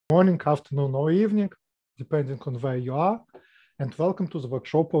Morning, afternoon, or evening, depending on where you are. And welcome to the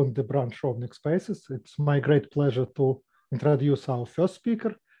workshop on the Branges-Rovnyak spaces. It's my great pleasure to introduce our first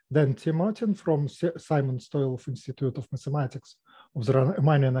speaker, Dan Timotin from Simon Stoilow Institute of Mathematics of the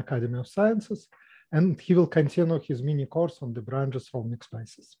Romanian Academy of Sciences. And he will continue his mini course on the Branges-Rovnyak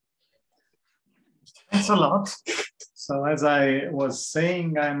spaces. Thanks a lot. So as I was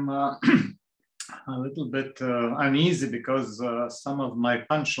saying, I'm a little bit uneasy because some of my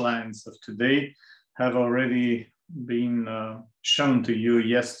punchlines of today have already been shown to you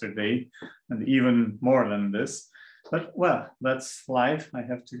yesterday, and even more than this. But well, that's life. I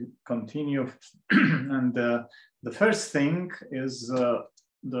have to continue. And the first thing is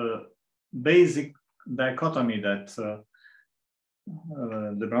the basic dichotomy that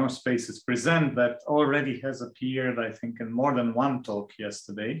the Branges spaces present that already has appeared, I think, in more than one talk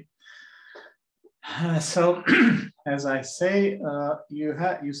yesterday. So, as I say,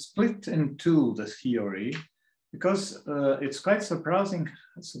 you split in two the theory because it's quite surprising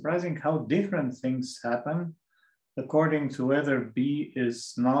how different things happen according to whether B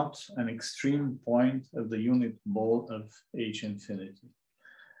is not an extreme point of the unit ball of H infinity.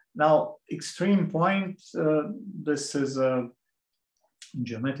 Now, extreme point, this is a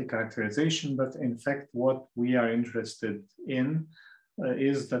geometric characterization, but in fact, what we are interested in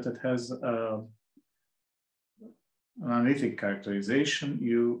is that it has an analytic characterization.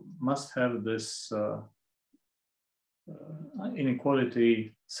 You must have this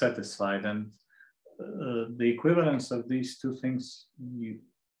inequality satisfied, and the equivalence of these two things,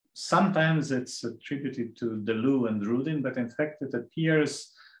 sometimes it's attributed to Deluc and Rudin, but in fact it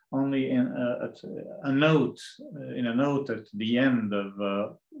appears only in a note at the end of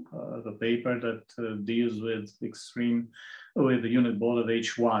the paper that deals with the unit ball of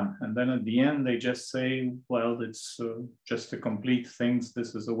H1. And then at the end, they just say, well, it's just to complete things.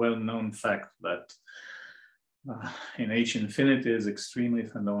 This is a well-known fact that in H infinity is extreme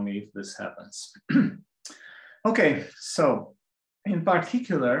if and only if this happens. Okay, so in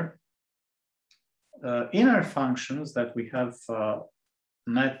particular, inner functions that we have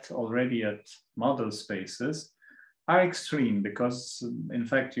met already at model spaces are extreme because, in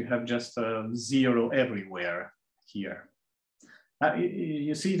fact, you have just a zero everywhere here.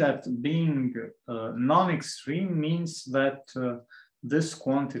 You see that being non-extreme means that this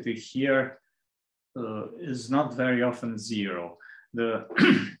quantity here is not very often zero.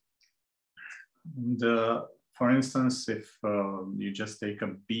 For instance, if you just take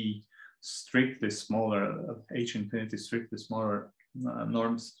a B strictly smaller, H infinity strictly smaller,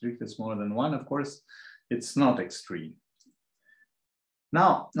 norm strictly smaller than 1, of course, it's not extreme.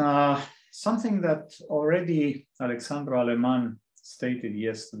 Now, something that already Alexandru Aleman stated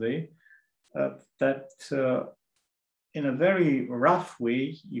yesterday, that in a very rough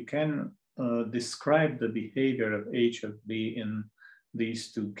way, you can describe the behavior of H of B in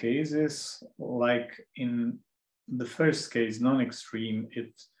these two cases. Like in the first case, non-extreme,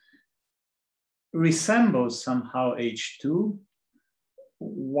 it resembles somehow H2,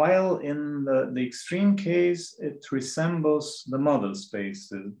 while in the extreme case, it resembles the model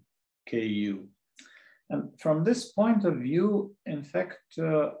space, Ku. And from this point of view, in fact,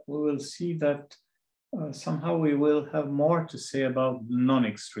 we will see that somehow we will have more to say about the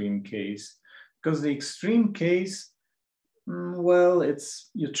non-extreme case, because the extreme case, well,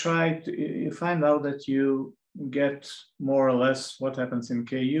 you find out that you get more or less what happens in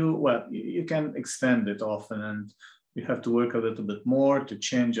Ku. Well, you can extend it often, and you have to work a little bit more to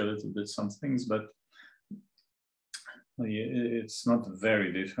change a little bit some things, but it's not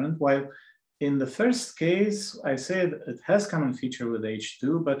very different. While in the first case, I said it has common feature with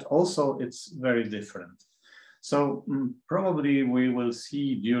H2, but also it's very different. So probably we will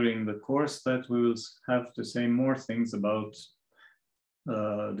see during the course that we will have to say more things about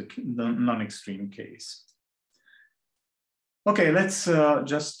the non-extreme case. Okay, let's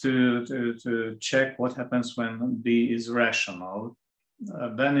just to check what happens when B is rational.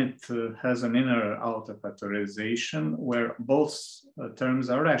 Then it has an inner outer factorization where both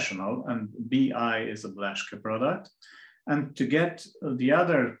terms are rational, and Bi is a Blaschke product. And to get the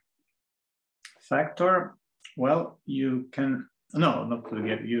other factor, well, you can, no, not to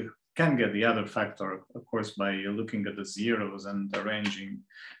get, you can get the other factor, of course, by looking at the zeros and arranging,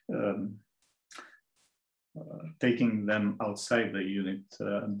 taking them outside the unit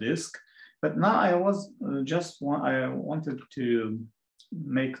disk. But now I wanted to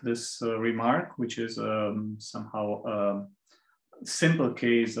make this remark, which is somehow a simple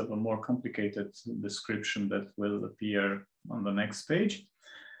case of a more complicated description that will appear on the next page.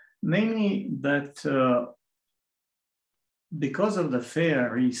 Namely that because of the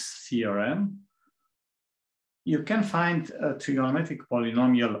Ferri's theorem, you can find a trigonometric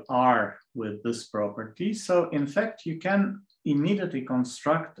polynomial R with this property. So in fact, you can immediately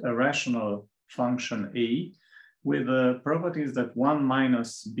construct a rational function A with the properties that 1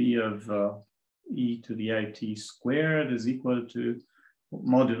 minus b of e to the it squared is equal to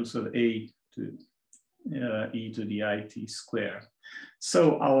modulus of a to e to the it squared.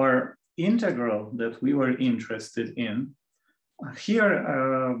 So our integral that we were interested in,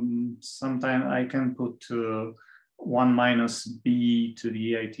 here sometime I can put 1 minus b to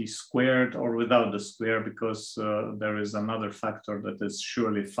the it squared or without the square, because there is another factor that is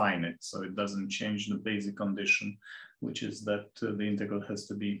surely finite, so it doesn't change the basic condition, which is that the integral has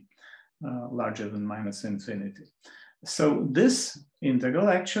to be larger than minus infinity. So this integral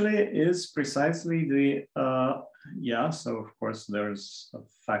actually is precisely the, so of course there's a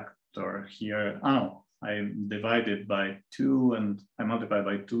factor here. Oh, I divided by 2 and I multiply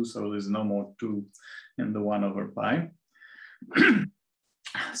by 2, so there's no more 2 in the 1 over pi.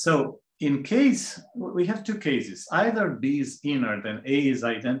 So in case, we have two cases, either b is inner, then a is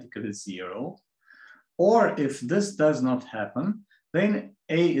identically 0, or if this does not happen, then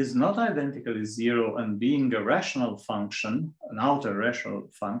a is not identically 0, and being a rational function, an outer rational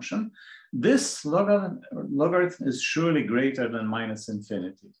function, this logarithm is surely greater than minus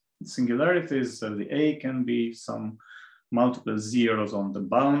infinity. Singularities of the a can be some multiple zeros on the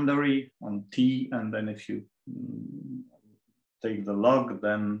boundary, on t, and then if you take the log,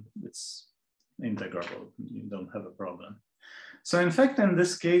 then it's integrable. You don't have a problem. So in fact, in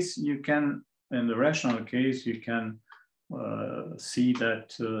this case, you can, in the rational case, you can see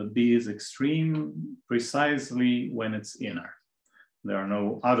that b is extreme precisely when it's inner. There are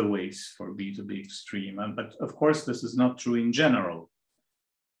no other ways for b to be extreme. But of course, this is not true in general.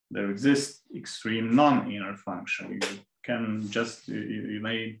 There exists extreme non-inner function. You can just, you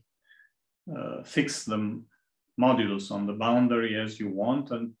may fix the modulus on the boundary as you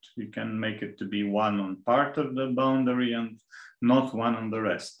want, and you can make it to be 1 on part of the boundary and not 1 on the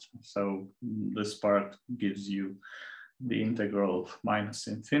rest. So this part gives you the integral of minus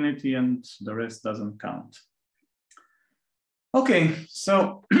infinity, and the rest doesn't count. Okay,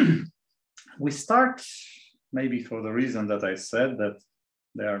 so we start, maybe for the reason that I said, that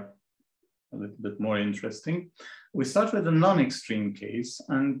they are a little bit more interesting. We start with a non-extreme case,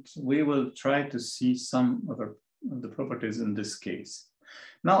 and we will try to see some of the properties in this case.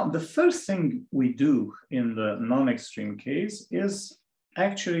 Now, the first thing we do in the non-extreme case is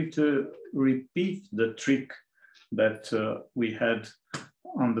actually to repeat the trick that we had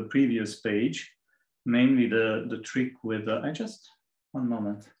on the previous page, namely the trick with, one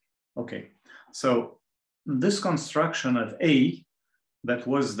moment. Okay, so this construction of A that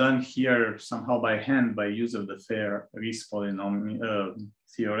was done here somehow by hand by use of the Ferri's polynomial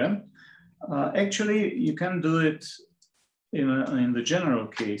theorem, actually you can do it in the general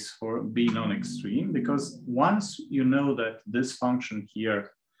case for B non-extreme, because once you know that this function here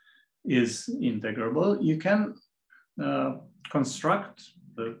is integrable, you can construct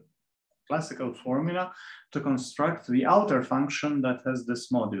the classical formula to construct the outer function that has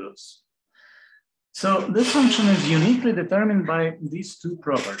this modulus. So this function is uniquely determined by these two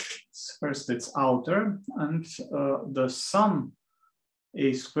properties. First, it's outer, and the sum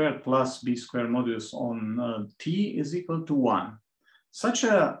a squared plus b squared modulus on t is equal to 1. Such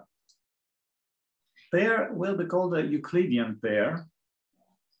a pair will be called a Euclidean pair.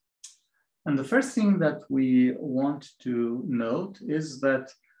 And the first thing that we want to note is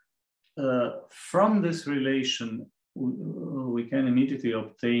that from this relation, we can immediately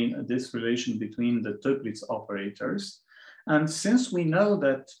obtain this relation between the Toeplitz operators. And since we know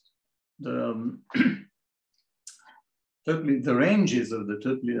that the ranges of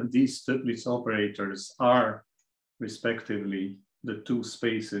these Toeplitz operators are respectively the two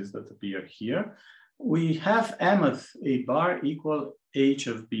spaces that appear here, we have m of a bar equal h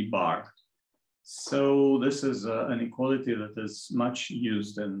of b bar. So this is an equality that is much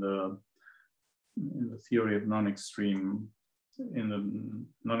used in the theory of non-extreme, in the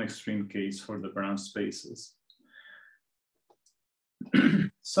non-extreme case for the Brown spaces.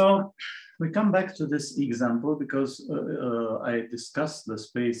 So we come back to this example because I discussed the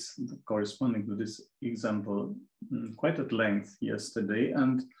space corresponding to this example quite at length yesterday,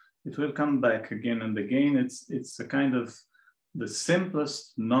 and it will come back again and again. It's a kind of the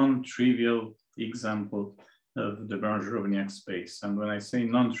simplest non-trivial example of the Branges-Rovnyak space. And when I say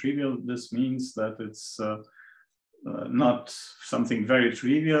non-trivial, this means that it's not something very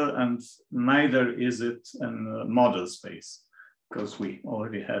trivial, and neither is it a model space, because we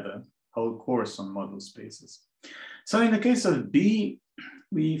already had a whole course on model spaces. So in the case of B,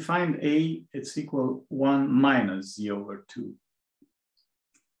 we find A, it's equal 1 minus Z over 2.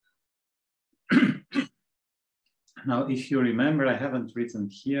 Now, if you remember, I haven't written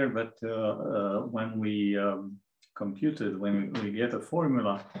here, but when we computed, when we get a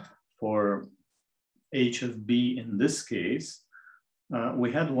formula for H of B in this case,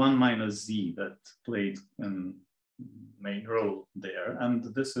 we had 1 minus Z that played a main role there. And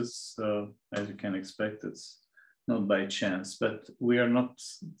this is, as you can expect, it's not by chance, but we are not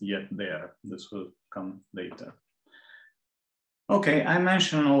yet there. This will come later. Okay, I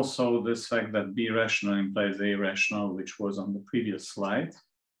mentioned also this fact that B rational implies A rational, which was on the previous slide.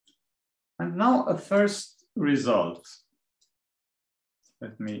 And now a first result.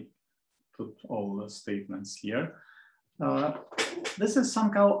 Let me put all the statements here. This is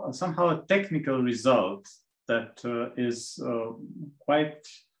somehow a technical result that is quite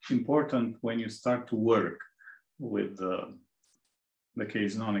important when you start to work with the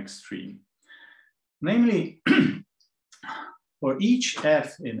case non-extreme. Namely, for each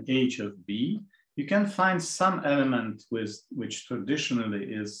f in H of B, you can find some element which traditionally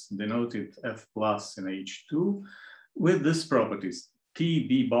is denoted f plus in H2 with this properties. T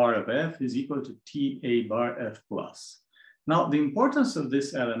b bar of f is equal to T a bar f plus. Now, the importance of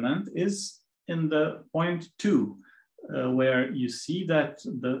this element is in the point 2, where you see that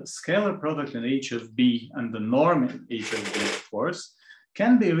the scalar product in H of B and the norm in H of B, of course,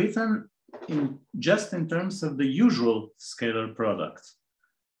 can be written just in terms of the usual scalar product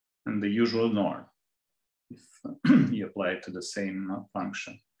and the usual norm, if you apply it to the same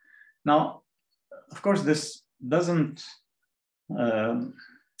function. Now, of course, this doesn't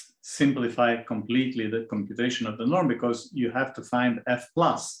simplify completely the computation of the norm because you have to find f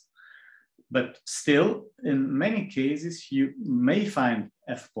plus. But still, in many cases, you may find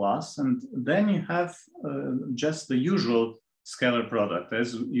f plus, and then you have just the usual scalar product.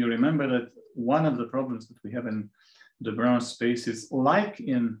 As you remember that one of the problems that we have in the Branch spaces, like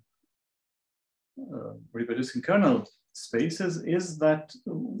in reproducing kernel spaces, is that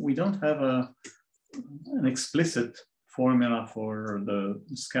we don't have an explicit formula for the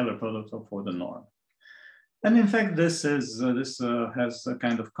scalar product or for the norm. And in fact, this has a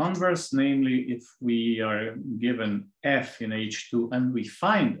kind of converse, namely, if we are given f in H2 and we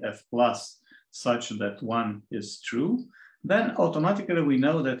find f plus such that 1 is true, then automatically we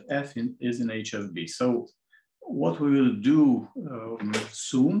know that f is in H of B. So what we will do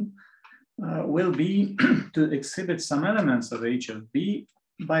soon will be to exhibit some elements of H of B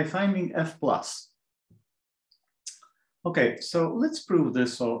by finding f plus. Okay, so let's prove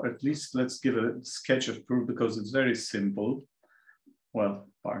this, or at least let's give a sketch of proof because it's very simple. Well,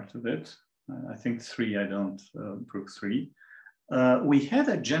 part of it. I think 3, I don't prove 3. We had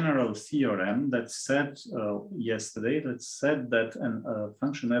a general theorem that said yesterday that said that a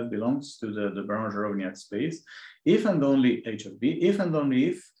function f belongs to the Branges-Rovnyak space if and only H of B, if and only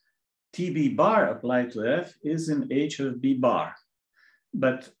if TB bar applied to f is in H of B bar.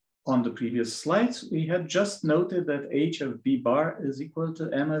 But on the previous slides, we had just noted that H of B bar is equal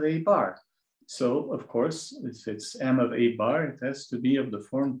to M of A bar. So, of course, if it's M of A bar, it has to be of the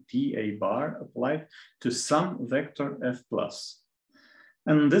form T A bar applied to some vector F plus.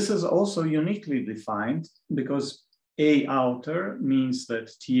 And this is also uniquely defined because A outer means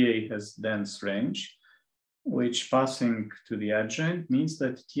that TA has dense range, which passing to the adjoint means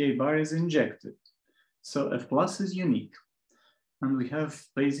that TA bar is injected. So F plus is unique. And we have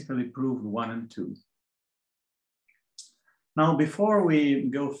basically proved 1 and 2. Now, before we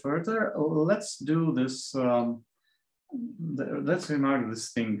go further, let's do this. Let's remark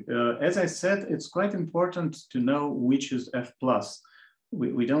this thing. As I said, it's quite important to know which is F plus.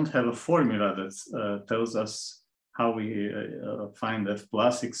 We don't have a formula that tells us how we find F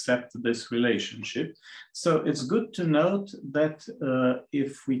plus except this relationship. So it's good to note that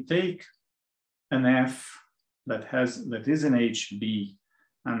if we take an F that is in HB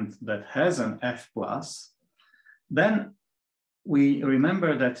and that has an F plus, then we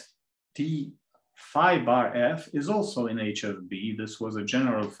remember that T phi bar F is also in H of B. This was a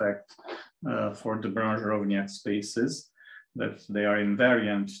general fact for the Branges-Rovnyak spaces, that they are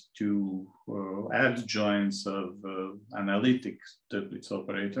invariant to adjoints of analytic Toeplitz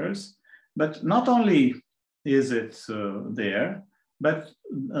operators. But not only is it there, but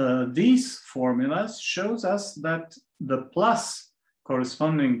these formulas shows us that the plus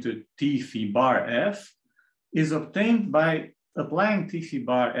corresponding to T phi bar F is obtained by applying T phi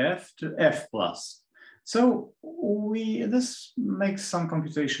bar F to F plus. So this makes some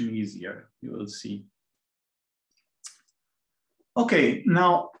computation easier, you will see. Okay,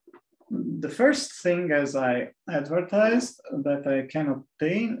 now the first thing, as I advertised, that I can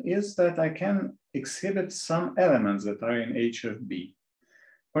obtain is that I can exhibit some elements that are in H of B.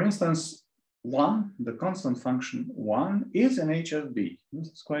 For instance, 1, the constant function 1 is in H of B. This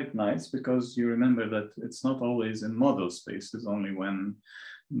is quite nice because you remember that it's not always in model spaces, only when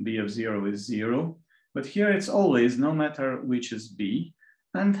B of 0 is 0. But here it's always, no matter which is B.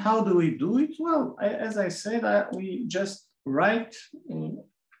 And how do we do it? Well, as I said, we just write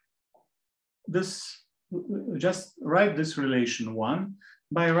this relation 1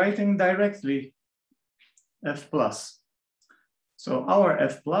 by writing directly F plus. So our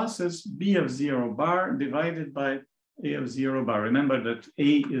F plus is B of 0 bar divided by A of 0 bar. Remember that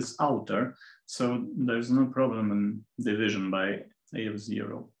A is outer, so there's no problem in division by A of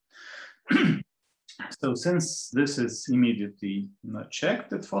 0. So since this is immediately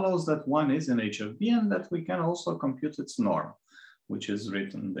checked, it follows that 1 is in H of B and that we can also compute its norm, which is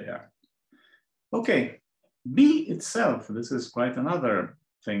written there. Okay, B itself, this is quite another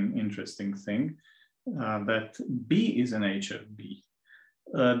thing, interesting thing, that B is in H of B.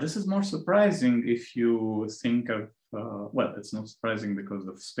 This is more surprising if you think of, well, it's not surprising because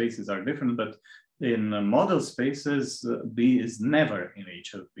the spaces are different, but in model spaces, B is never in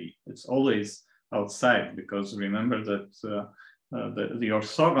H of B. It's always outside, because remember that the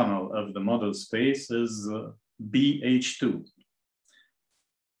orthogonal of the model space is BH2.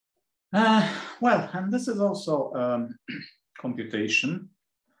 Well, and this is also computation.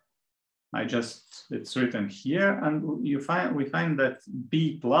 It's written here, and we find that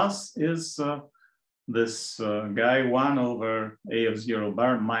B plus is this guy 1 over A of 0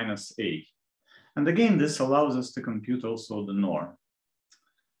 bar minus A. And again, this allows us to compute also the norm.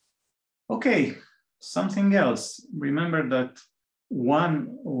 Okay, something else. Remember that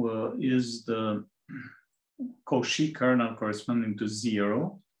 1 is the Cauchy kernel corresponding to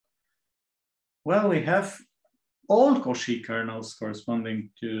 0. Well, we have all Cauchy kernels corresponding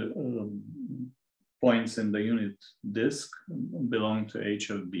to points in the unit disk belong to H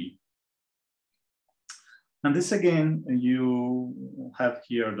of B. And this again, you have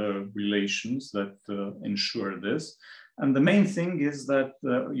here the relations that ensure this. And the main thing is that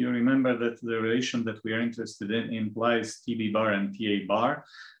you remember that the relation that we are interested in implies TB bar and TA bar,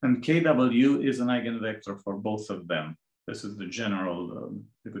 and KW is an eigenvector for both of them. This is the general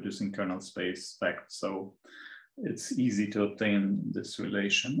reproducing kernel space fact. So it's easy to obtain this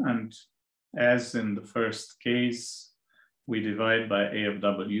relation. And as in the first case, we divide by A of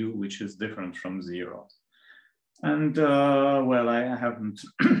W, which is different from 0. And well, I haven't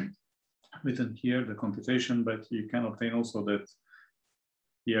written here the computation, but you can obtain also that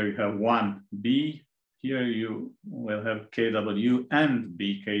here you have 1B, here you will have KW and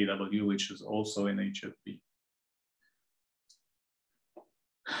BKW, which is also in H of B.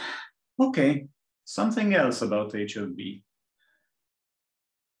 Okay, something else about H of B.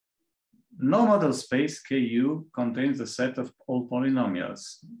 No model space KU contains a set of all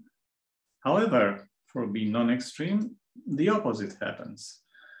polynomials. However, for B non-extreme, the opposite happens.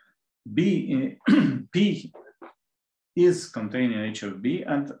 P is contained in H of B,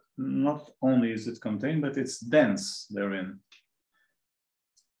 and not only is it contained, but it's dense therein.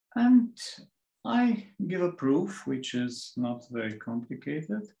 And I give a proof, which is not very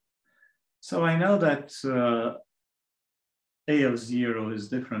complicated. So I know that A of 0 is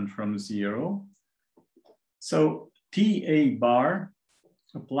different from 0. So TA bar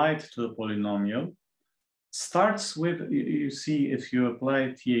applied to a polynomial starts with, you see, if you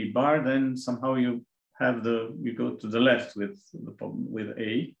apply TA bar, then somehow you go to the left with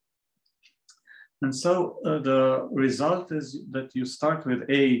A. And so the result is that you start with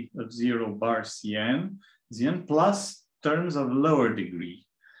A of 0 bar Cn plus terms of lower degree.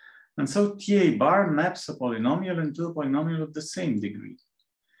 And so TA bar maps a polynomial into a polynomial of the same degree.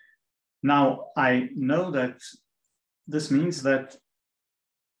 Now, I know that this means that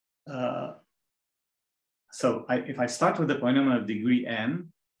if I start with a polynomial of degree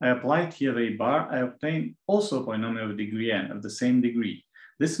n, I apply TA bar, I obtain also a polynomial of degree n, of the same degree.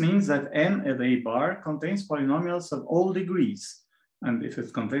 This means that n of A bar contains polynomials of all degrees. And if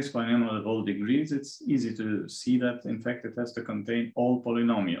it contains polynomials of all degrees, it's easy to see that, in fact, it has to contain all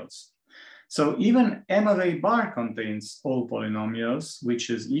polynomials. So even M of A bar contains all polynomials, which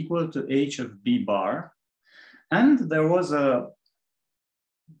is equal to H of B bar. And there was a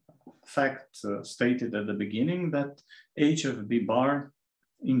fact stated at the beginning that H of B bar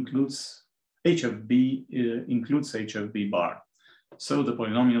includes H of B bar. So the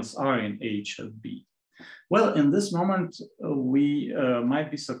polynomials are in H of B. Well, in this moment, we might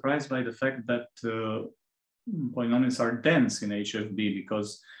be surprised by the fact that polynomials are dense in H of B,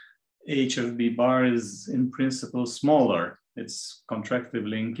 because h of b bar is in principle smaller. It's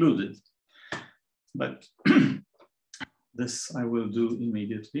contractively included. But this I will do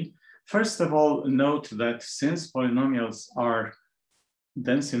immediately. First of all, note that since polynomials are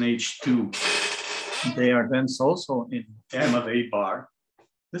dense in H2, they are dense also in M of A bar.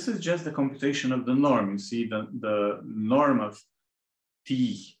 This is just the computation of the norm. You see the norm of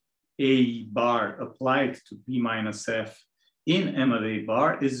T A bar applied to P minus F in M of A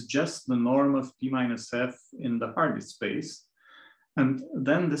bar is just the norm of P minus F in the Hardy space. And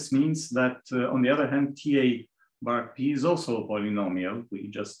then this means that, on the other hand, TA bar P is also a polynomial, we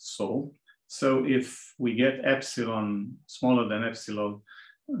just saw. So if we get epsilon smaller than epsilon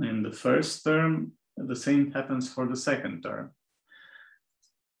in the first term, the same happens for the second term.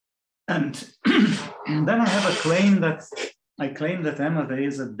 And then I have a claim that M of A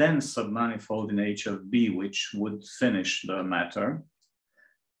is a dense submanifold in H of B, which would finish the matter.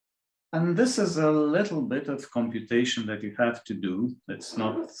 And this is a little bit of computation that you have to do. It's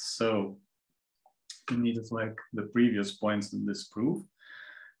not so immediate like the previous points in this proof.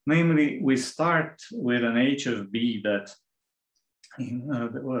 Namely, we start with an H of B that,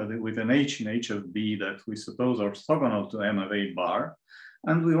 with an H in H of B that we suppose orthogonal to M of A bar,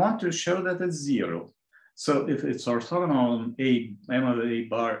 and we want to show that it's zero. So if it's orthogonal M of A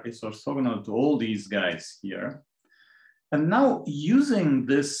bar, it's orthogonal to all these guys here. And now using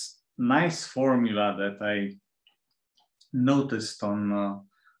this nice formula that I noticed on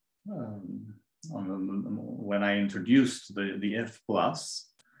when I introduced the F plus,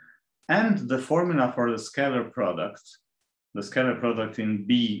 and the formula for the scalar product. The scalar product in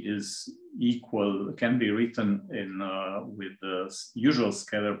B is equal, can be written in with the usual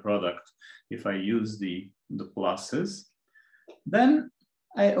scalar product if I use the pluses. Then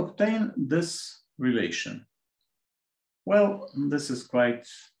I obtain this relation. Well, this is quite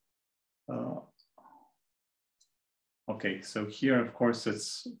okay, so here, of course,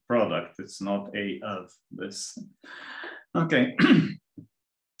 it's product. It's not A of this. Okay.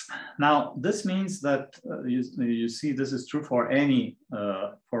 Now, this means that you see this is true for any,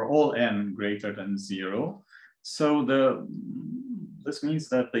 for all n greater than 0. So this means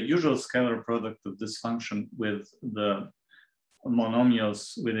that the usual scalar product of this function with the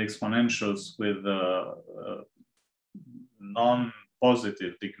monomials, with exponentials, with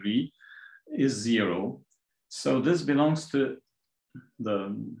non-positive degree is 0. So this belongs to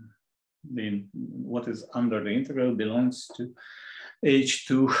what is under the integral belongs to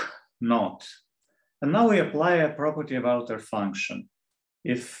H2 naught. And now we apply a property of outer function.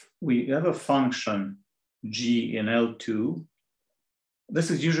 If we have a function g in L2, this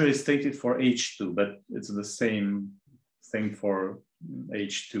is usually stated for H2, but it's the same thing for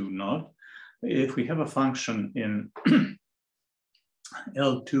H2 naught. If we have a function in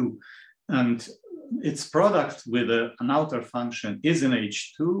L2 and its product with an outer function is in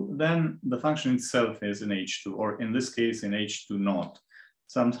H2, then the function itself is in H2, or in this case in H2 naught.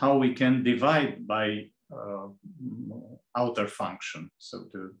 Somehow we can divide by outer function, so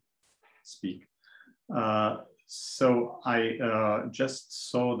to speak. So I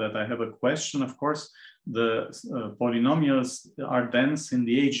just saw that I have a question. Of course, the polynomials are dense in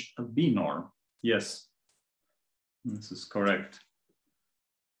the H of B norm. Yes, this is correct.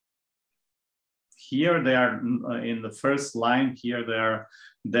 Here they are in the first line, here they are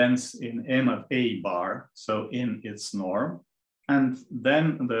dense in M of A bar, so in its norm. And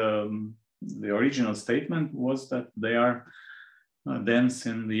then the original statement was that they are dense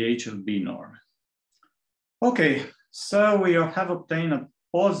in the H of B norm. Okay, so we have obtained a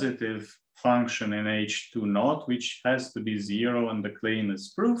positive function in H2 naught, which has to be 0, and the claim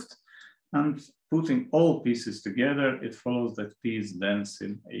is proved. And putting all pieces together, it follows that P is dense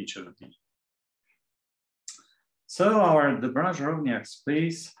in H of B. So the Branges-Rovnyak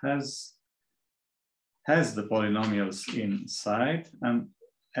space has the polynomials inside and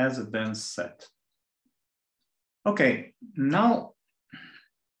as a dense set. Okay, now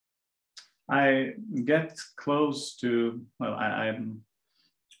I get close to, well, I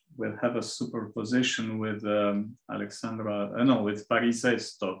will have a superposition with with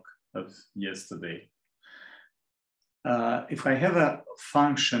Pariset's talk of yesterday. If I have a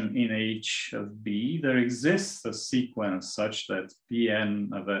function in H of B, there exists a sequence such that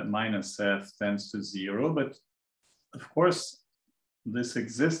Pn of a minus f tends to 0, but of course, this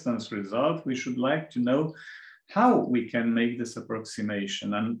existence result, we should like to know how we can make this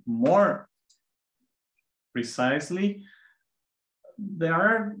approximation. And more precisely, there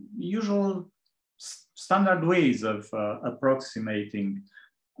are usual standard ways of approximating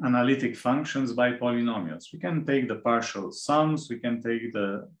analytic functions by polynomials. We can take the partial sums, we can take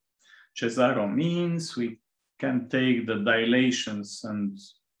the Cesaro means, we can take the dilations and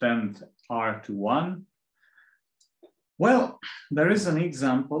tend R to 1. Well, there is an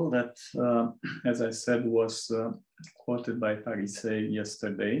example that, as I said, was quoted by Parisset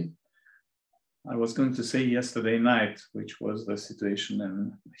yesterday. I was going to say yesterday night, which was the situation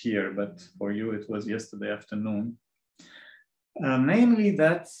in here, but for you it was yesterday afternoon. Namely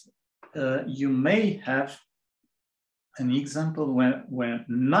that you may have an example where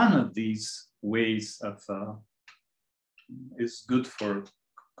none of these ways of is good for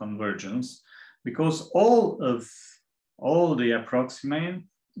convergence, because all the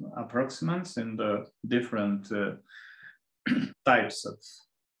approximants in the different types of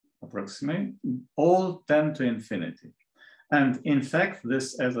approximate all tend to infinity. And in fact,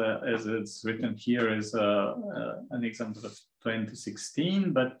 this, as it's written here, is an example of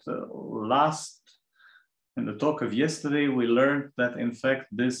 2016, but in the talk of yesterday, we learned that in fact,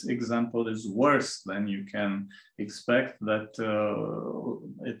 this example is worse than you can expect, that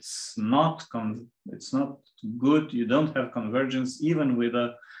it's not good. You don't have convergence even with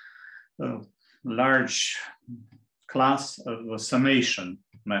a large class of a summation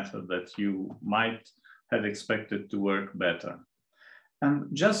method that you might have expected to work better.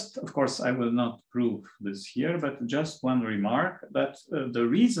 And just, of course, I will not prove this here, but just one remark that the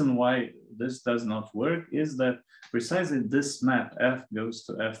reason why this does not work is that precisely this map f goes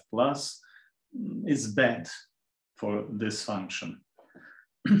to f plus is bad for this function.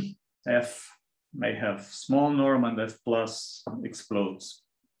 F may have small norm and f plus explodes.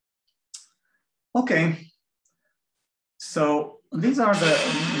 Okay, so these are the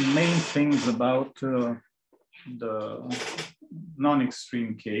main things about the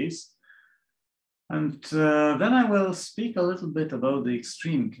non-extreme case. And then I will speak a little bit about the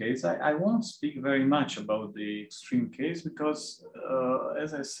extreme case. I won't speak very much about the extreme case because,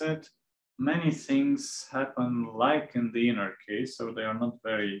 as I said, many things happen like in the inner case, so they are not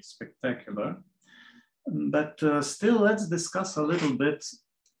very spectacular. But still, let's discuss a little bit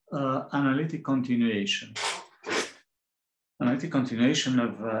analytic continuation. Analytic continuation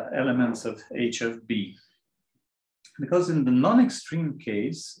of elements of H of B. Because in the non-extreme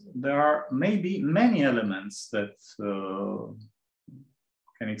case, there are maybe many elements that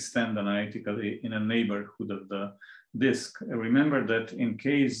can extend analytically in a neighborhood of the disk. Remember that in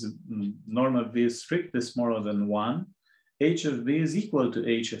case norm of V is strict is smaller than 1, H of V is equal to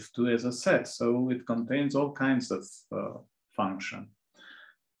H of 2 as a set. So it contains all kinds of function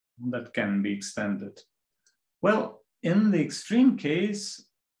that can be extended. Well, in the extreme case,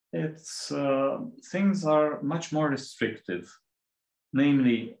 things are much more restrictive.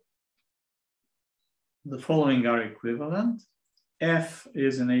 Namely, the following are equivalent. F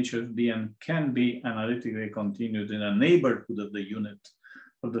is an H of B and can be analytically continued in a neighborhood of the unit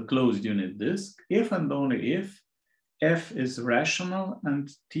of the closed unit disk, if and only if F is rational and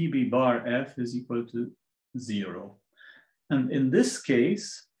TB bar F is equal to 0. And in this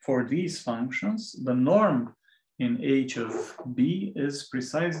case, for these functions, the norm in H of B is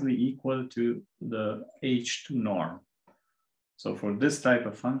precisely equal to the H2 norm. So for this type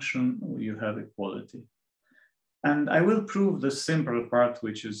of function, you have equality. And I will prove the simple part,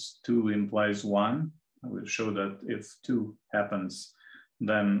 which is 2 implies 1. I will show that if 2 happens,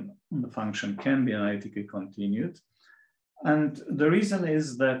 then the function can be analytically continued. And the reason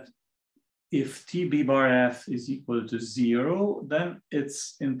is that if TB bar F is equal to 0, then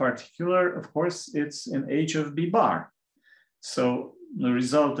it's in particular, of course, it's in H of B bar. So the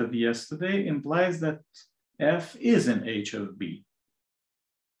result of yesterday implies that F is in H of B.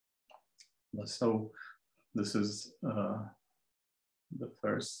 So this is the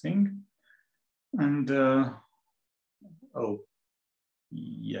first thing. And, oh,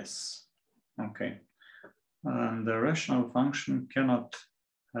 yes, okay. And the rational function cannot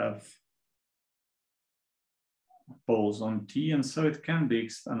have poles on T, and so it can be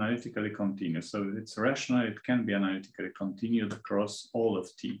analytically continuous. So it's rational, it can be analytically continued across all of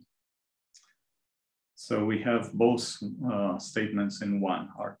T. So we have both statements in one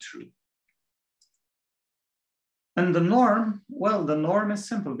are true. And the norm, well, the norm is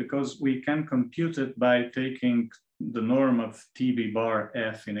simple because we can compute it by taking the norm of TB bar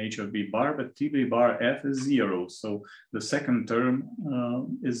F in H of B bar, but TB bar F is 0. So the second term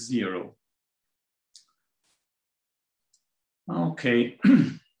is 0. Okay.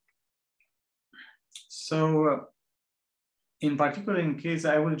 So in particular, in case,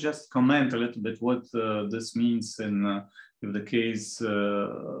 I will just comment a little bit what this means in the case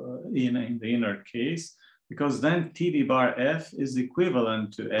in the inner case, because then TB bar F is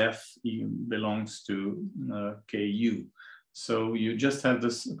equivalent to F belongs to KU. So you just have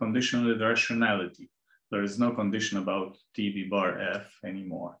this condition with rationality. There is no condition about TB bar F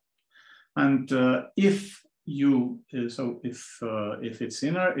anymore. And if it's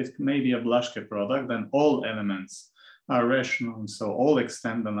inner, it may be a Blaschke product, then all elements are rational, so all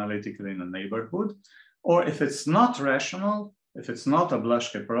extend analytically in a neighborhood. Or if it's not rational, if it's not a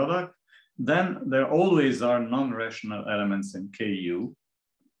Blaschke product, then there always are non-rational elements in Ku.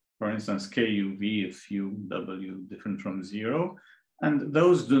 For instance, KUV if UW different from 0, and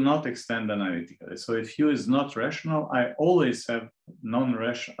those do not extend analytically. So if U is not rational, I always have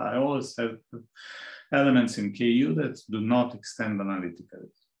non-rational, I always have elements in Ku that do not extend analytically.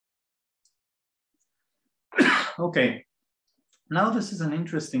 Okay, now this is an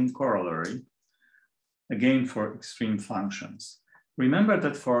interesting corollary, again for extreme functions. Remember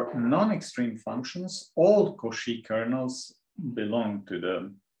that for non-extreme functions, all Cauchy kernels belong to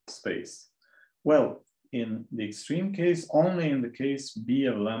the space. Well, in the extreme case, only in the case B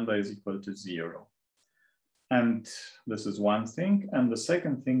of lambda is equal to 0. And this is one thing. And the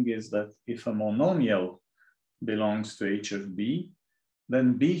second thing is that if a monomial belongs to H of B,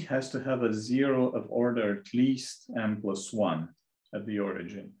 then B has to have a 0 of order at least m plus 1 at the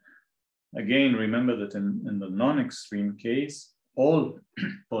origin. Again, remember that in the non-extreme case, all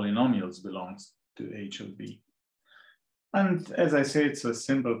polynomials belong to H of B. And as I say, it's a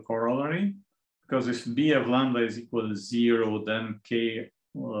simple corollary, because if B of lambda is equal to 0, then K,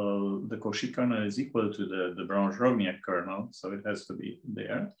 the Cauchy kernel is equal to the Branges-Rovnyak kernel, so it has to be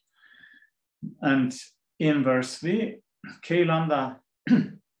there. And inversely, K lambda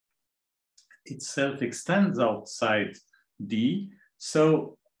itself extends outside D.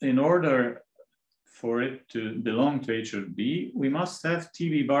 So in order for it to belong to H of B, we must have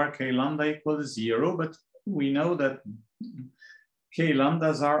TB bar K lambda equal to 0, but we know that K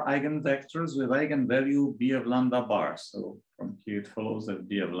lambdas are eigenvectors with eigenvalue B of lambda bar. So from here it follows that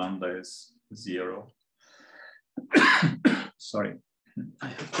B of lambda is 0. Sorry, I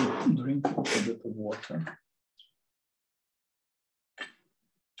have to drink a little bit of water.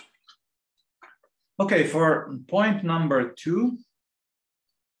 Okay, for point number 2,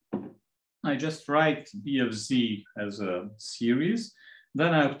 I just write B of Z as a series.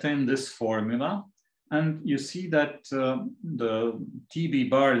 Then I obtain this formula. And you see that the TB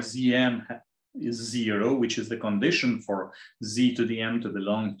bar Zm is 0, which is the condition for Z to the M to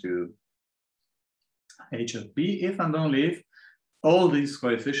belong to H of B, if and only if all these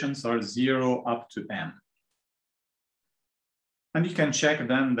coefficients are 0 up to M. And you can check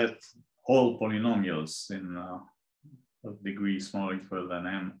then that all polynomials in of degree small equal than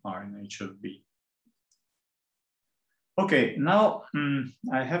M are in H of B. Okay, now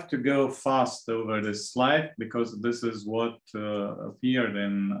I have to go fast over this slide because this is what appeared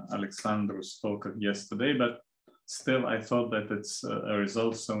in Alexandru's talk of yesterday, but still I thought that it's a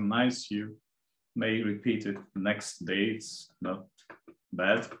result so nice you may repeat it the next day, it's not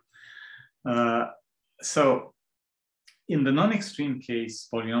bad. So in the non-extreme case,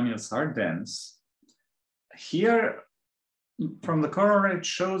 polynomials are dense. Here, from the corollary, it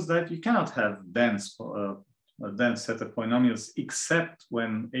shows that you cannot have a dense set of polynomials except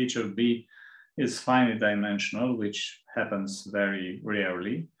when H of B is finite dimensional, which happens very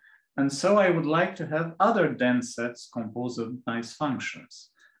rarely. And so I would like to have other dense sets composed of nice functions.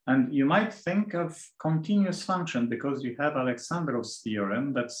 And you might think of continuous function because you have Alexandrov's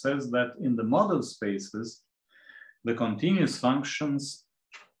theorem that says that in the model spaces, the continuous functions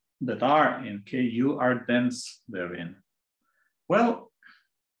that are in Ku are dense therein. Well,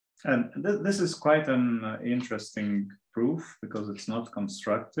 and this is quite an interesting proof because it's not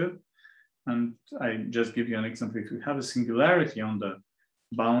constructive. And I just give you an example. If you have a singularity on the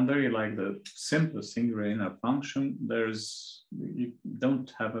boundary, like the simplest singular inner function, you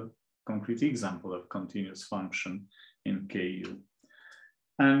don't have a concrete example of continuous function in Ku.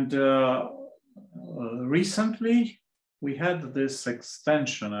 And recently, we had this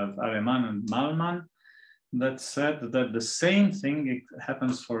extension of Aleman and Malman that said that the same thing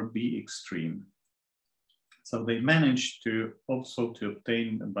happens for B extreme. So they managed to also to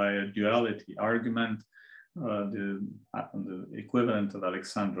obtain by a duality argument the equivalent of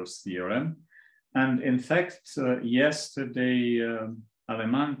Alexandrov's theorem. And in fact, yesterday,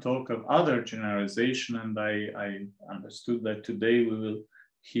 Aleman talked of other generalization, and I understood that today we will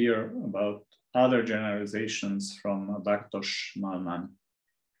hear about other generalizations from Bartosz-Malman.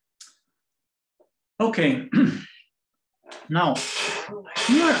 Okay, now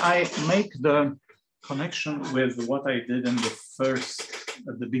here I make the connection with what I did in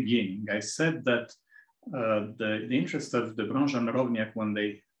at the beginning. I said that the interest of the Branges and Rovnyak when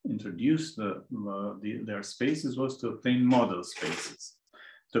they introduced their spaces was to obtain model spaces,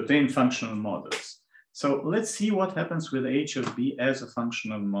 to obtain functional models. So let's see what happens with H of B as a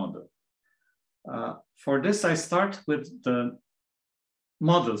functional model. For this, I start with the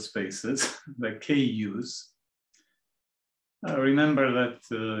model spaces, the KUs. Remember that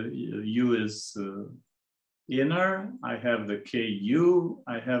U is inner. I have the KU.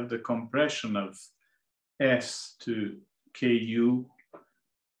 I have the compression of S to KU,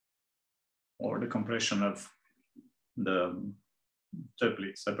 or the compression of the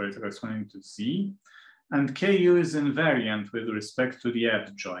triplet separator corresponding to Z. And KU is invariant with respect to the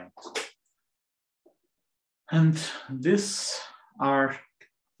adjoint. And these are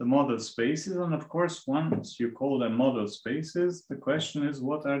the model spaces. And of course, once you call them model spaces, the question is,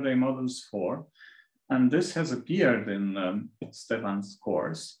 what are they models for? And this has appeared in Stefan's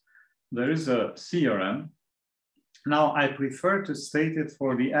course. There is a theorem. Now, I prefer to state it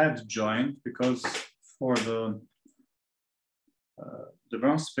for the adjoint because for the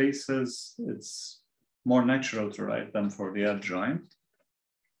Branch spaces, it's more natural to write them for the adjoint.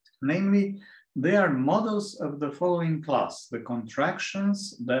 Namely, they are models of the following class: the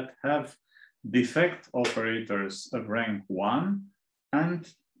contractions that have defect operators of rank 1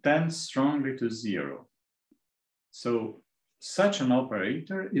 and tend strongly to 0. So such an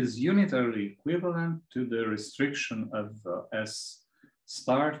operator is unitarily equivalent to the restriction of S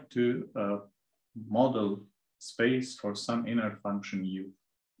star to a model space for some inner function U.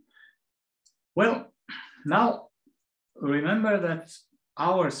 Well, now remember that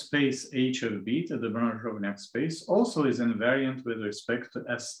our space H of beta, the Branges-Rovnyak space, also is invariant with respect to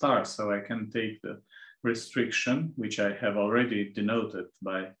S star. So I can take the restriction, which I have already denoted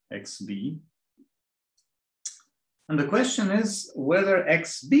by XB. And the question is whether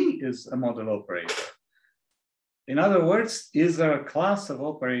XB is a model operator. In other words, is there a class of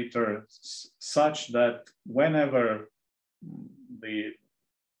operators such that whenever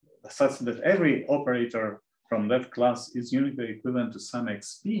such that every operator from that class is unitarily equivalent to some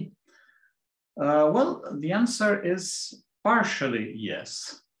XB? Well, the answer is partially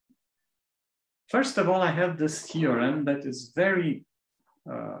yes. First of all, I have this theorem that is very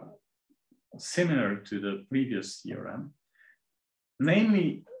similar to the previous theorem,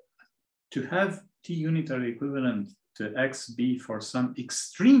 namely to have T unitarily equivalent to XB for some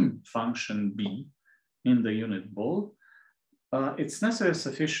extreme function B in the unit ball. It's necessarily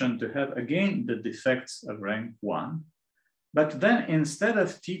sufficient to have again the defects of rank 1, but then instead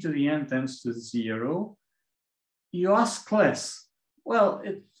of T to the n tends to 0, you ask less. Well,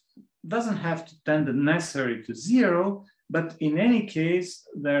 it doesn't have to tend necessarily to 0, but in any case,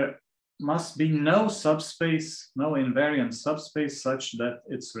 there must be no subspace, no invariant subspace such that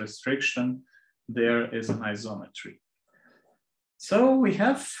its restriction there is an isometry. So we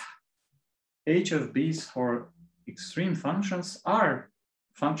have H of B's for extreme functions are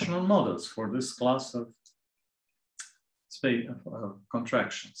functional models for this class of space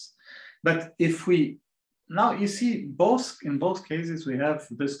contractions. But if we, now you see in both cases, we have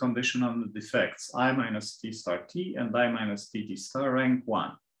this condition on the defects, I minus T star T and I minus T star rank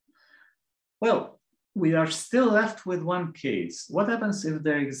 1. Well, we are still left with one case. What happens if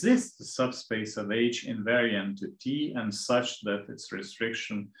there exists a subspace of H invariant to T and such that its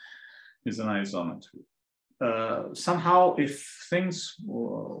restriction is an isometry? Somehow, if things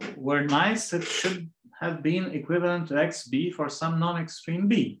were nice, it should have been equivalent to XB for some non-extreme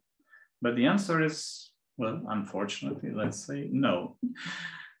B. But the answer is, well, unfortunately, let's say no.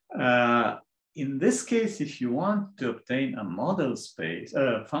 In this case, if you want to obtain a model space,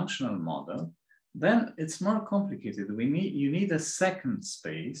 a functional model, then it's more complicated. You need a second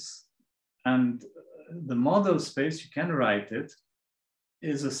space, and the model space, you can write it,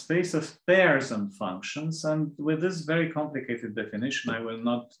 is a space of pairs and functions. And with this very complicated definition, I will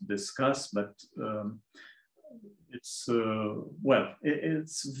not discuss, but it's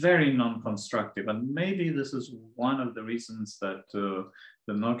very non-constructive. And maybe this is one of the reasons that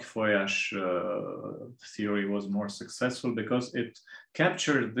the Nock-Foyash theory was more successful, because it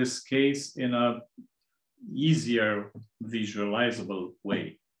captured this case in a easier visualizable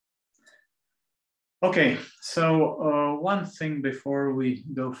way. Okay, so one thing before we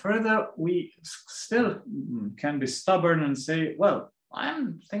go further, we still can be stubborn and say, well,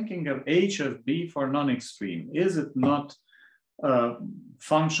 I'm thinking of H of B for non-extreme. Is it not a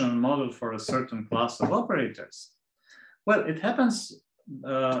functional model for a certain class of operators? Well, it happens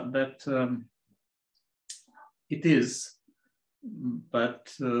that it is,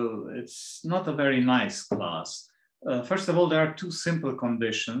 but it's not a very nice class. First of all, there are two simple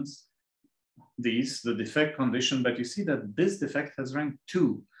conditions. The defect condition, but you see that this defect has rank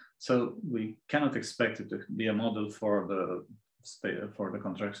 2. So we cannot expect it to be a model for the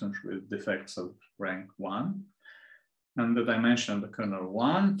contractions with defects of rank 1. And the dimension of the kernel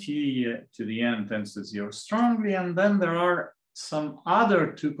 1, t to the n tends to 0 strongly. And then there are some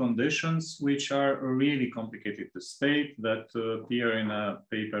other two conditions which are really complicated to state that appear in a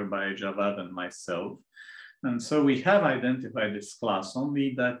paper by Javad and myself. And so we have identified this class,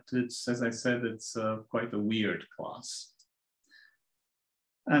 only that it's, as I said, it's quite a weird class.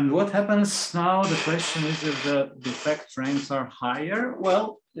 And what happens now, the question is if the defect ranks are higher.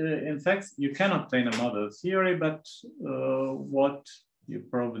 Well, in fact, you can obtain a model theory, but what you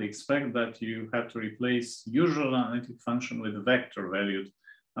probably expect that you have to replace usual analytic function with vector valued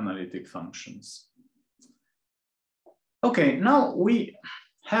analytic functions. Okay, now we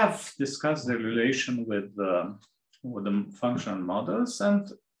have discussed the relation with the functional models,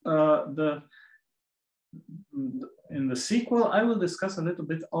 and in the sequel, I will discuss a little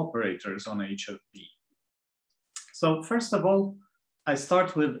bit operators on H of B. So first of all, I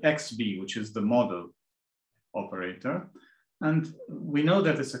start with XB, which is the model operator. And we know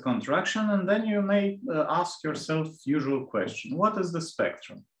that it's a contraction, and then you may ask yourself the usual question, what is the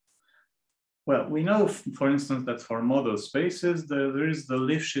spectrum? Well, we know, for instance, that for model spaces, there is the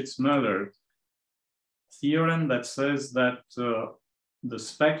Lifshitz-Möller theorem that says that the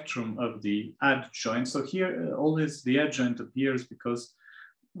spectrum of the adjoint, so here always the adjoint appears because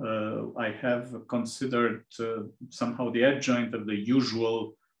I have considered somehow the adjoint of the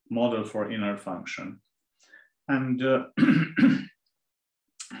usual model for inner function. And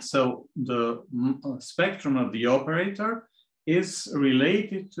so the spectrum of the operator is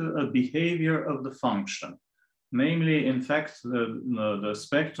related to a behavior of the function. Namely, in fact, the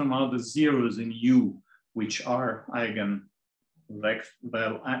spectrum are the zeros in U, which are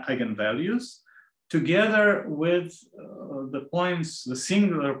eigenvalues, together with the points,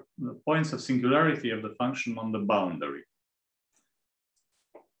 the points of singularity of the function on the boundary.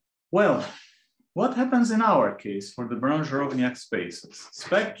 Well, what happens in our case for the Branges-Rovnyak spaces?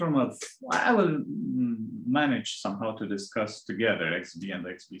 Spectrum of, I will manage somehow to discuss together XB and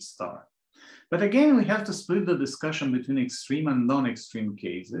XB star. But again, we have to split the discussion between extreme and non-extreme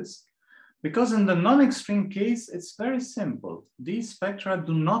cases, because in the non-extreme case, it's very simple. These spectra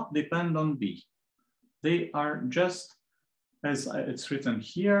do not depend on B. They are just, as it's written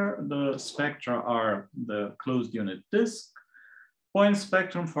here, the spectra are the closed unit disk. Point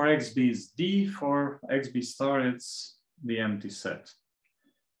spectrum for XB is D, for XB star, it's the empty set.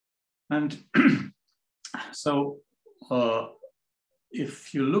 And so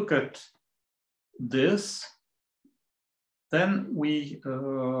if you look at this, then we,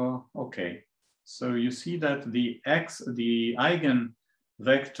 okay. So you see that the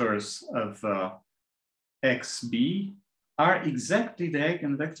eigenvectors of XB are exactly the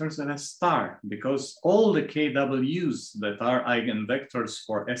eigenvectors of S star, because all the KWs that are eigenvectors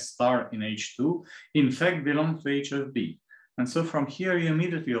for S star in H2, in fact, belong to H of B. And so from here, you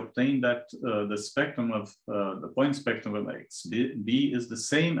immediately obtain that the spectrum of the point spectrum of XB is the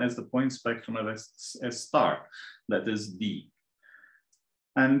same as the point spectrum of S star, that is D.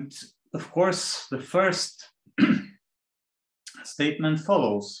 And of course, the first statement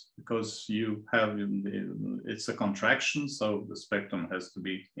follows, because you have, it's a contraction, so the spectrum has to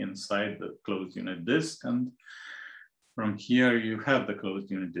be inside the closed unit disk, and from here you have the closed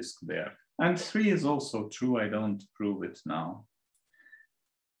unit disk there. And 3 is also true, I don't prove it now.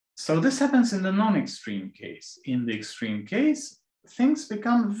 So this happens in the non-extreme case. In the extreme case, things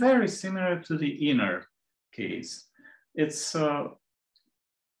become very similar to the inner case. It's,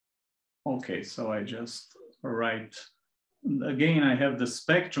 okay, so I just write, again, I have the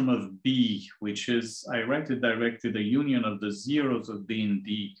spectrum of B, which is, I write it directly, the union of the zeros of B and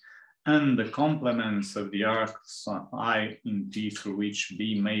D, and the complements of the arcs I in D through which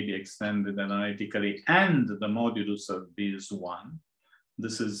B may be extended analytically, and the modulus of B is 1.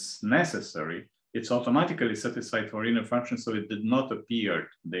 This is necessary. It's automatically satisfied for inner functions, so it did not appear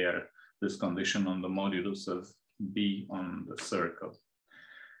there, this condition on the modulus of B on the circle.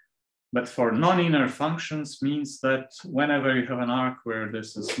 But for non-inner functions means that whenever you have an arc where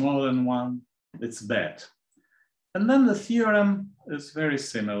this is smaller than 1, it's bad. And then the theorem is very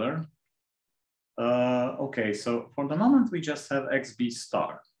similar. Okay, so for the moment, we just have XB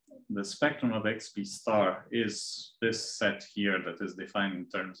star. The spectrum of XB star is this set here that is defined in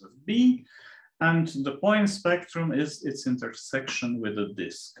terms of B. And the point spectrum is its intersection with the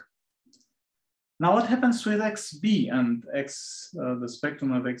disk. Now, what happens with XB and the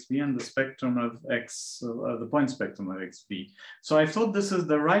spectrum of XB and the spectrum of the point spectrum of XB? So I thought this is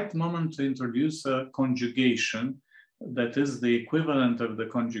the right moment to introduce a conjugation that is the equivalent of the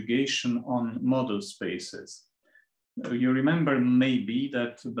conjugation on model spaces. You remember maybe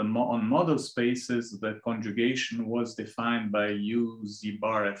that on model spaces, the conjugation was defined by U, Z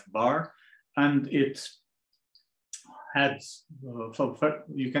bar, F bar, and it had,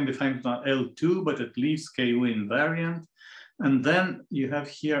 you can define it on L2, but it leaves KU invariant. And then you have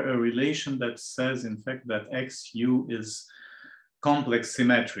here a relation that says, in fact, that XU is complex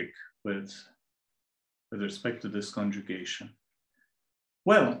symmetric with respect to this conjugation.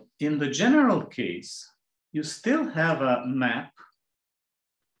 Well, in the general case, you still have a map,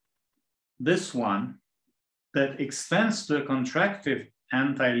 this one, that extends to a contractive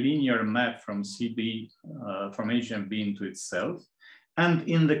anti-linear map from CB, from HMB into itself. And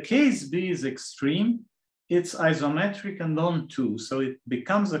in the case B is extreme, it's isometric and on 2, so it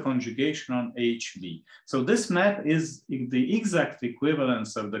becomes a conjugation on HB. So this map is the exact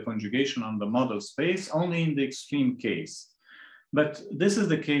equivalence of the conjugation on the model space, only in the extreme case. But this is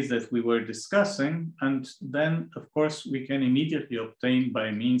the case that we were discussing, and then, of course, we can immediately obtain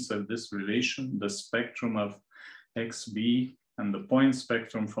by means of this relation the spectrum of XB and the point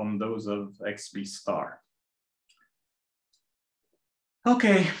spectrum from those of XB star.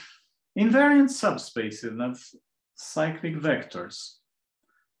 Okay. Invariant subspaces of cyclic vectors.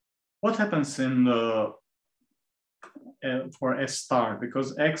 What happens in the for S star?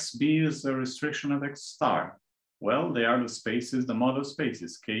 Because XB is a restriction of X star. Well, they are the spaces, the model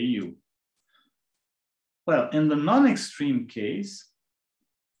spaces, KU. Well, in the non-extreme case,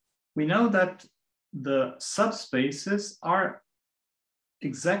 we know that the subspaces are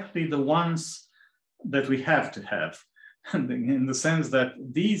exactly the ones that we have to have. In the sense that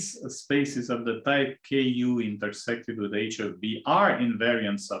these spaces of the type KU intersected with H of B are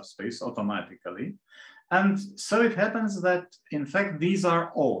invariant subspace automatically. And so it happens that, in fact, these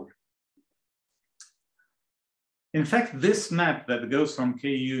are all. In fact, this map that goes from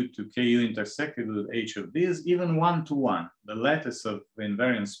KU to KU intersected with H of B is even one-to-one. The lattice of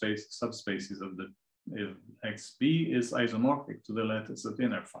invariant subspaces of the XB is isomorphic to the lattice of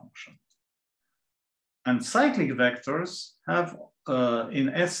inner function. And cyclic vectors have in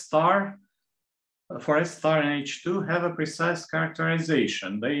S star, for S star and H2, have a precise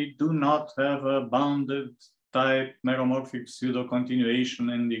characterization. They do not have a bounded type meromorphic pseudo continuation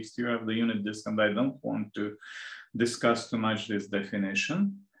in the exterior of the unit disk, and I don't want to discuss too much this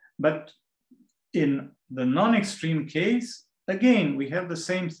definition. But in the non-extreme case, again, we have the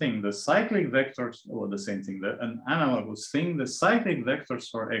same thing. The cyclic vectors, or the same thing, an analogous thing. The cyclic vectors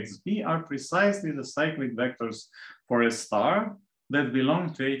for XB are precisely the cyclic vectors for S star that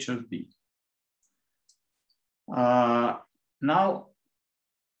belong to H of B. Now,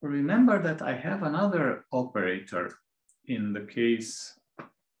 remember that I have another operator in the case,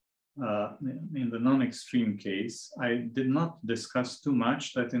 in the non-extreme case. I did not discuss too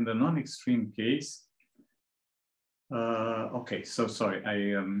much that in the non-extreme case, okay, so sorry,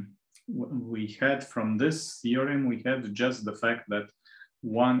 we had from this theorem, we had just the fact that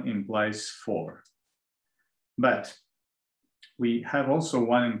 1 implies 4. But we have also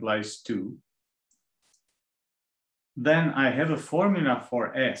 1 implies 2. Then I have a formula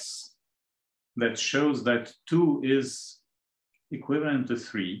for S that shows that 2 is equivalent to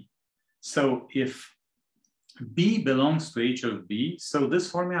 3. So if B belongs to H of B, so this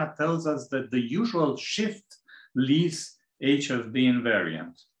formula tells us that the usual shift leaves H of B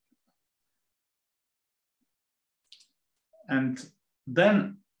invariant. And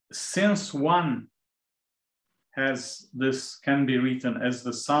then since 1 has this, can be written as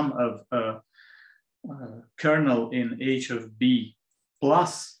the sum of a kernel in H of B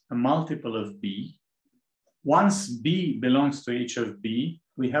plus a multiple of B, once B belongs to H of B,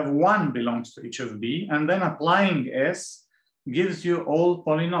 we have 1 belongs to H of B, and then applying S gives you all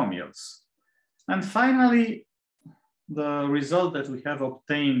polynomials. And finally, the result that we have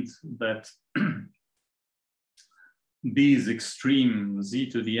obtained that B is extreme, Z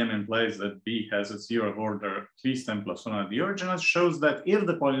to the M implies that B has a 0 order at least M plus 1 at the origin, shows that if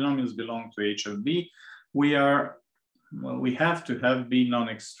the polynomials belong to H of B, we have to have B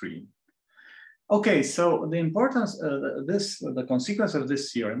non-extreme. Okay, so the importance, the consequence of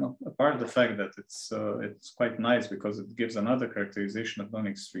this theorem, apart from the fact that it's quite nice because it gives another characterization of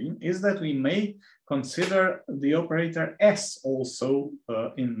non-extreme, is that we may consider the operator S also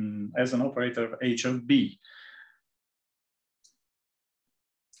as an operator of H of B.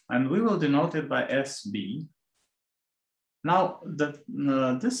 And we will denote it by SB. Now,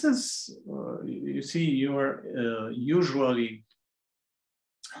 this is, you see, you're usually,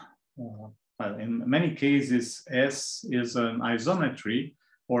 in many cases, S is an isometry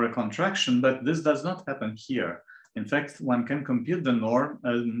or a contraction, but this does not happen here. In fact, one can compute the norm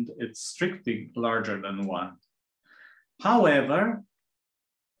and it's strictly larger than 1. However,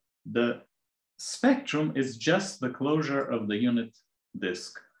 the spectrum is just the closure of the unit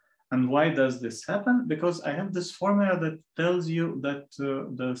disk. And why does this happen? Because I have this formula that tells you that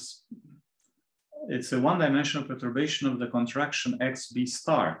it's a one-dimensional perturbation of the contraction xb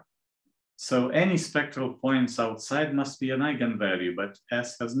star. So any spectral points outside must be an eigenvalue, but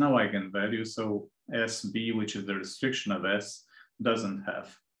S has no eigenvalue, so SB, which is the restriction of S, doesn't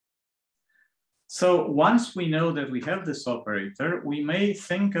have. So once we know that we have this operator, we may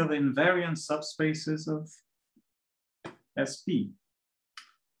think of invariant subspaces of SP.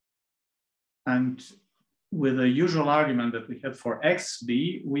 And with the usual argument that we had for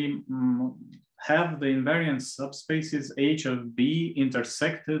XB, we have the invariant subspaces H of B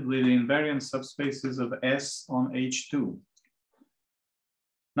intersected with the invariant subspaces of S on H2.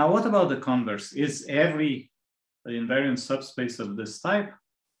 Now, what about the converse? Is every invariant subspace of this type?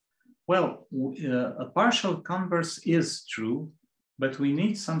 Well, a partial converse is true, but we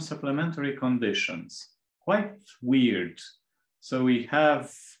need some supplementary conditions. Quite weird. So we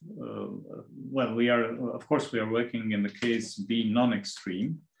have, well, of course, we are working in the case B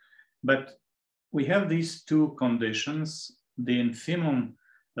non-extreme, but we have these two conditions. The infimum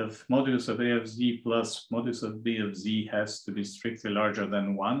of modulus of A of Z plus modulus of B of Z has to be strictly larger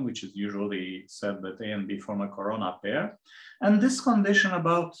than 1, which is usually said that A and B form a corona pair. And this condition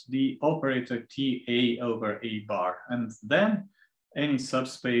about the operator TA over A bar. And then any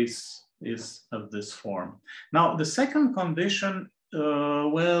subspace is of this form. Now, the second condition,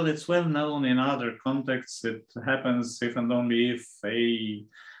 well, it's well known in other contexts. It happens if and only if A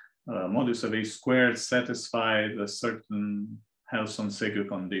modulus of A squared satisfied a certain Helson-Segue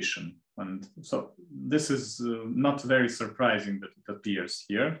condition. And so this is not very surprising that it appears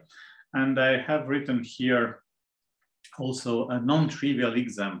here. And I have written here also a non-trivial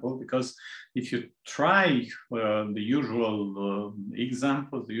example, because if you try the usual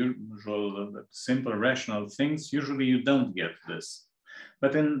examples, the usual simple rational things, usually you don't get this.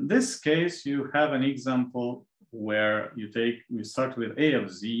 But in this case, you have an example where you start with A of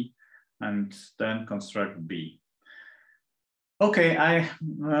Z and then construct B. Okay,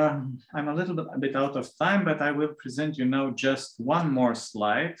 I'm a little bit out of time, but I will present you now just one more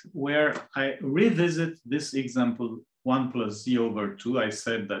slide where I revisit this example 1 plus Z over 2. I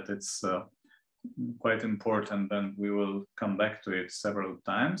said that it's quite important and we will come back to it several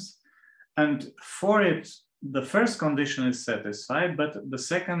times. And for it, the first condition is satisfied, but the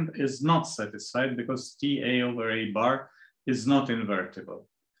second is not satisfied because TA over A bar is not invertible.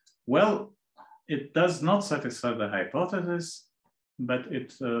 Well, it does not satisfy the hypothesis, but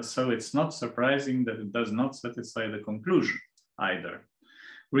so it's not surprising that it does not satisfy the conclusion either.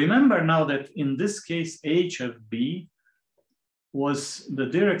 Remember now that in this case, H of B was the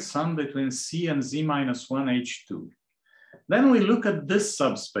direct sum between C and Z minus 1 H2. Then we look at this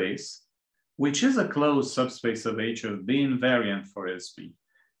subspace, which is a closed subspace of H of B invariant for SB,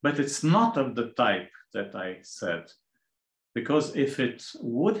 but it's not of the type that I said. Because if it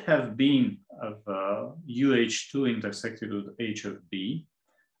would have been of UH2 intersected with H of B,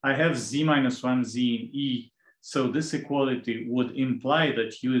 I have Z minus 1 Z in E. So this equality would imply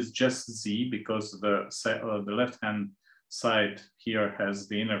that U is just Z because the left-hand side here has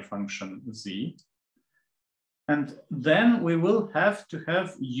the inner function Z. And then we will have to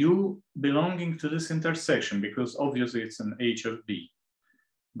have U belonging to this intersection because obviously it's an H of B.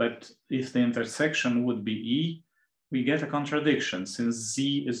 But if the intersection would be E, we get a contradiction since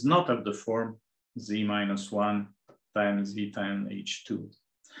Z is not of the form Z minus 1 times Z times H2.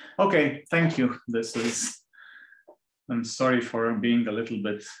 Okay, thank you. I'm sorry for being a little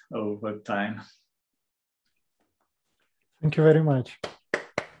bit over time. Thank you very much.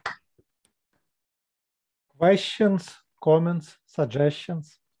 Questions, comments,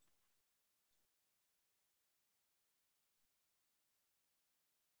 suggestions?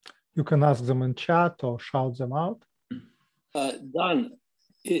 You can ask them in chat or shout them out. Dan,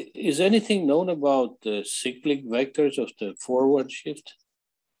 is anything known about the cyclic vectors of the forward shift?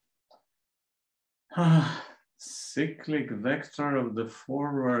 Cyclic vector of the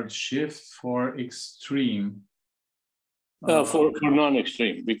forward shift for extreme. For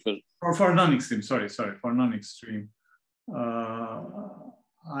non-extreme, because... For non-extreme, sorry, for non-extreme.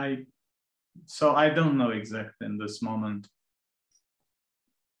 So I don't know exactly in this moment.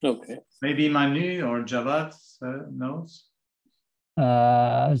 Okay. Maybe Manu or Javad knows?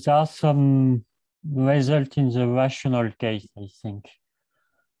 There are some result in the rational case, I think.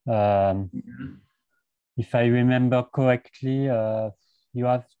 If I remember correctly, you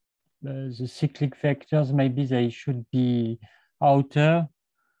have the cyclic vectors, maybe they should be outer.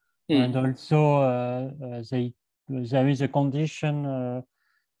 And also there is a condition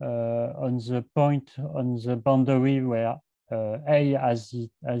on the point on the boundary where A has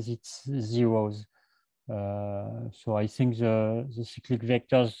its zeros. So I think the cyclic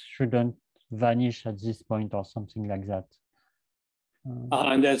vectors shouldn't vanish at this point or something like that.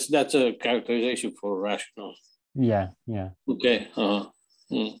 And that's a characterization for rational. Yeah. Okay.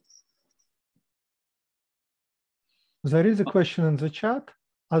 There is a question in the chat.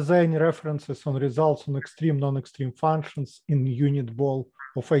 Are there any references on results on extreme, non-extreme functions in unit ball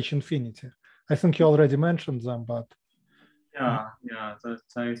of H infinity? I think you already mentioned them, but yeah, that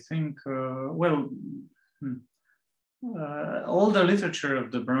I think all the literature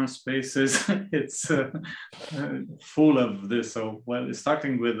of the Branch spaces, it's full of this. So, well,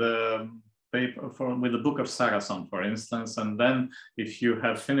 starting with paper with the Book of Saracen, for instance, and then if you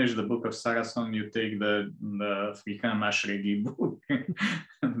have finished the Book of Saracen, you take the Frihin Mashregi book,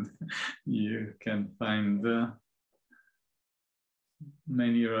 and you can find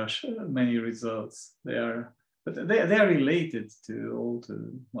many results there. But they are related to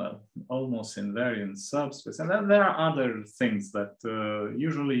almost invariant subspace, and then there are other things that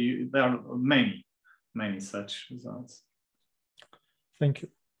usually there are many such results. Thank you.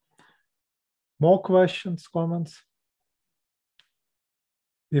 More questions, comments?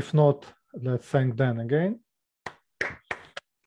 If not, let's thank Dan again.